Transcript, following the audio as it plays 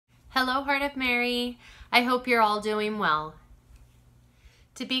Hello, Heart of Mary. I hope you're all doing well.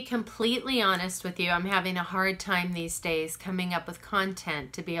 To be completely honest with you, I'm having a hard time these days coming up with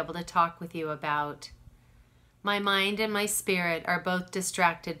content to be able to talk with you about. My mind and my spirit are both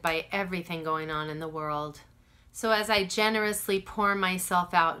distracted by everything going on in the world. So as I generously pour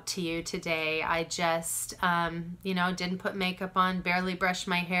myself out to you today, I just, didn't put makeup on, barely brushed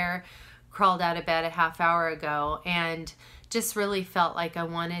my hair, crawled out of bed a half hour ago, and just really felt like I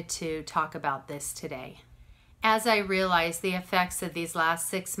wanted to talk about this today. As I realized the effects of these last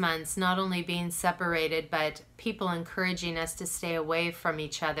 6 months, not only being separated, but people encouraging us to stay away from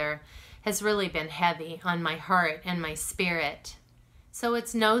each other, has really been heavy on my heart and my spirit. So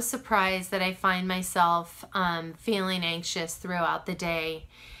it's no surprise that I find myself feeling anxious throughout the day.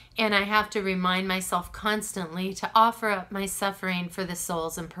 And I have to remind myself constantly to offer up my suffering for the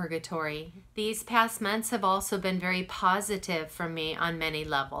souls in purgatory. These past months have also been very positive for me on many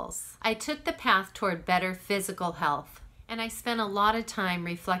levels. I took the path toward better physical health, and I spent a lot of time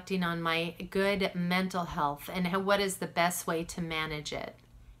reflecting on my good mental health and what is the best way to manage it.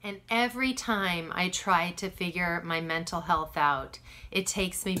 And every time I try to figure my mental health out, it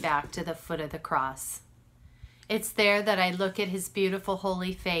takes me back to the foot of the cross. It's there that I look at his beautiful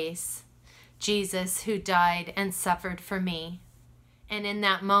holy face, Jesus, who died and suffered for me. And in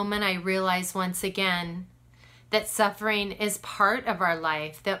that moment, I realize once again that suffering is part of our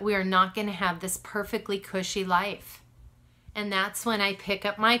life, that we are not going to have this perfectly cushy life. And that's when I pick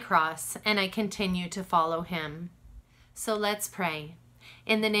up my cross and I continue to follow him. So let's pray.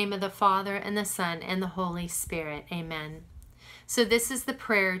 In the name of the Father, and the Son, and the Holy Spirit. Amen. So this is the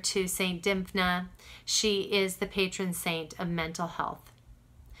prayer to Saint Dymphna. She is the patron saint of mental health.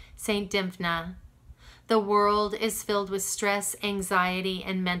 Saint Dymphna, the world is filled with stress, anxiety,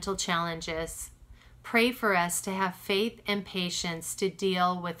 and mental challenges. Pray for us to have faith and patience to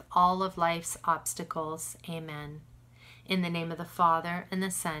deal with all of life's obstacles. Amen. In the name of the Father, and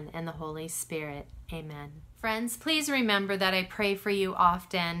the Son, and the Holy Spirit. Amen. Friends, please remember that I pray for you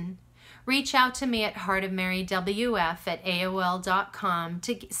often. Reach out to me at heartofmarywf@aol.com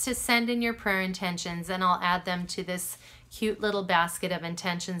to send in your prayer intentions, and I'll add them to this cute little basket of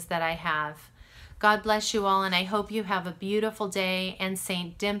intentions that I have. God bless you all, and I hope you have a beautiful day, and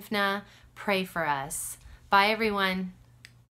Saint Dymphna, pray for us. Bye, everyone.